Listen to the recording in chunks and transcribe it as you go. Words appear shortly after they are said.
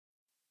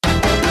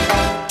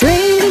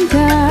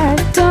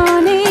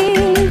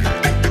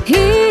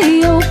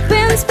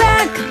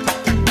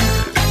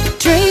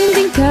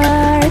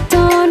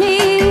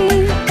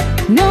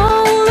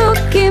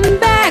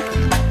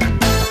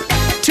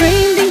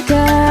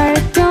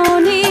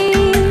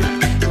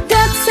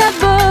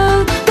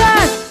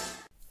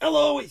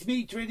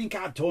Trading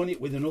Card Tony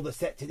with another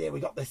set today.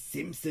 We got the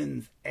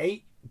Simpsons.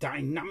 8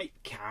 dynamic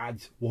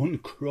cards, 1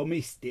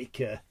 crummy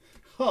sticker.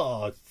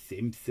 Oh,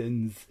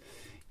 Simpsons.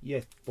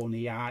 You're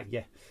funny, aren't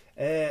you?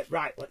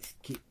 Right, let's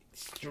get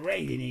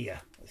straight in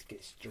here. Let's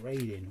get straight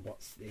in.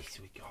 What's this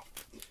we got?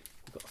 We've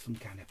got some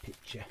kind of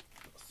picture.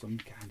 There.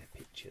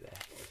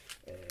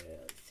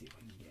 Let's see if I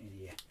can get in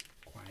here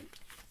quite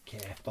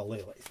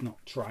carefully. Let's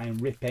not try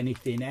and rip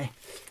anything, eh?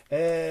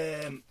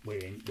 We're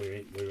in.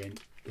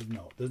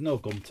 There's no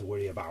gum to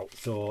worry about,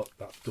 so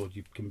that's good.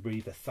 You can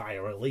breathe a sigh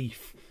of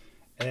relief.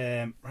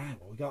 Right,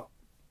 what we got?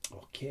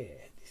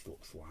 Okay, this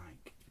looks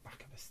like the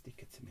back of a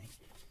sticker to me.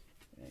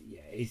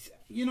 Yeah, it's,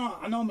 you know,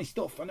 I know my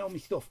stuff.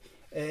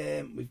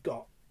 We've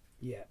got,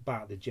 yeah,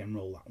 Bart the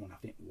General, that one. I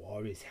think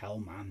War is Hell,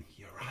 man.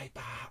 You're right,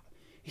 Bart.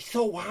 He's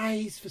so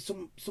wise for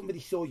somebody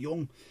so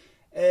young.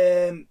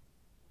 Yeah,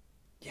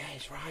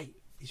 he's right.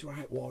 He's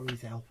right. War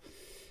is Hell.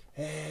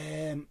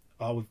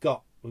 Oh, we've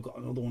got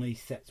another one of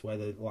these sets where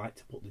they like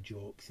to put the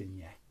jokes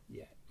in.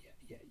 Yeah.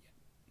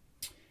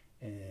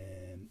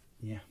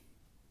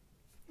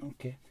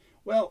 Okay.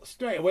 Well,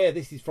 straight away,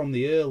 this is from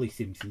the early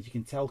Simpsons. You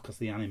can tell because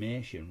the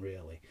animation,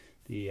 really,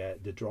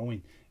 the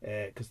drawing,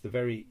 because the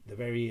very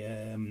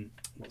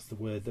what's the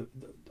word?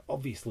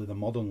 Obviously the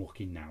modern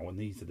looking now, and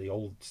these are the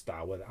old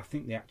style. Where I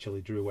think they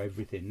actually drew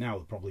everything. Now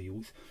they probably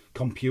use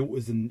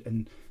computers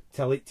and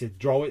tell it to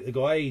draw it. They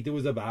go, hey, there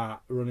was a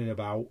Bart running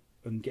about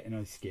and getting on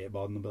his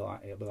skateboard, and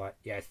it'll be like,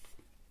 yes.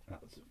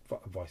 That's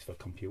a voice for a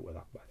computer,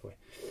 that, by the way.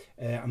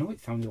 I know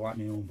it sounded like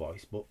my own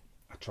voice, but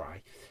I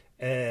try.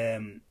 Yeah.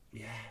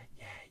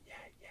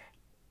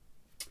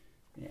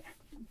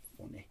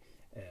 Funny.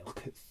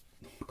 Look at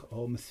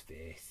Homer's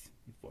face.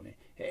 Funny.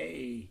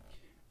 Hey,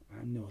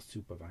 I'm no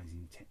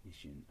supervising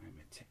technician. I'm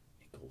a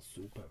technical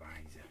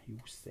supervisor.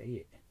 You say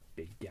it,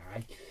 big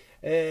guy.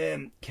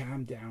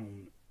 Calm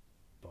down,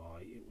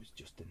 boy. It was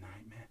just a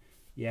nightmare.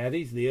 Yeah,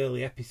 these are the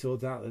early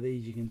episodes out of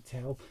these, you can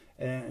tell.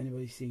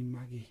 Anybody seen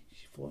Maggie?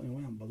 She's floating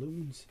away on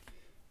balloons.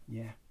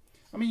 Yeah.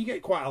 I mean, you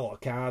get quite a lot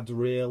of cards,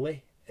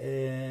 really.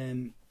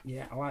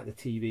 Yeah, I like the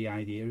TV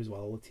idea as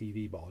well, the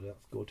TV border,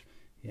 that's good.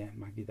 Yeah,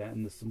 Maggie there,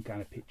 and there's some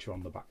kind of picture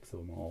on the backs of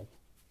them all,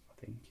 I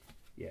think.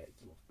 Yeah,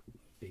 it's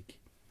big.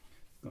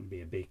 It's going to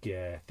be a big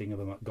thing of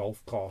them at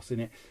golf course,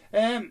 isn't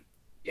it?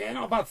 Yeah,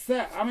 not a bad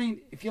set. I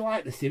mean, if you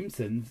like The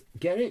Simpsons,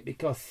 get it,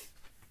 because,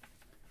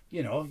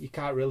 you know, you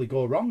can't really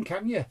go wrong,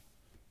 can you?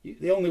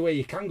 The only way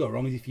you can go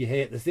wrong is if you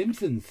hate The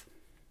Simpsons.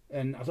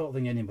 And I don't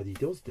think anybody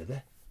does, do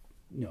they?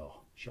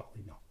 No,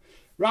 surely not.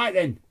 Right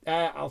then,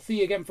 I'll see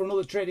you again for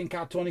another Trading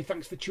Card Tony.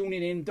 Thanks for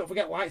tuning in. Don't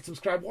forget, like,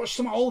 subscribe, watch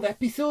some old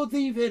episodes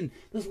even.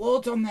 There's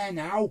loads on there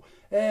now.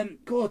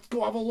 Go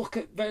have a look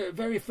at the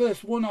very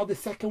first one, or the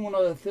second one,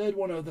 or the third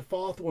one, or the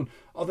fourth one,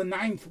 or the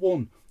 9th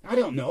one. I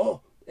don't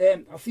know.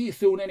 I'll see you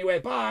soon anyway.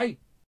 Bye.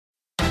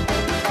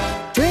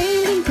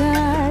 Trading Card.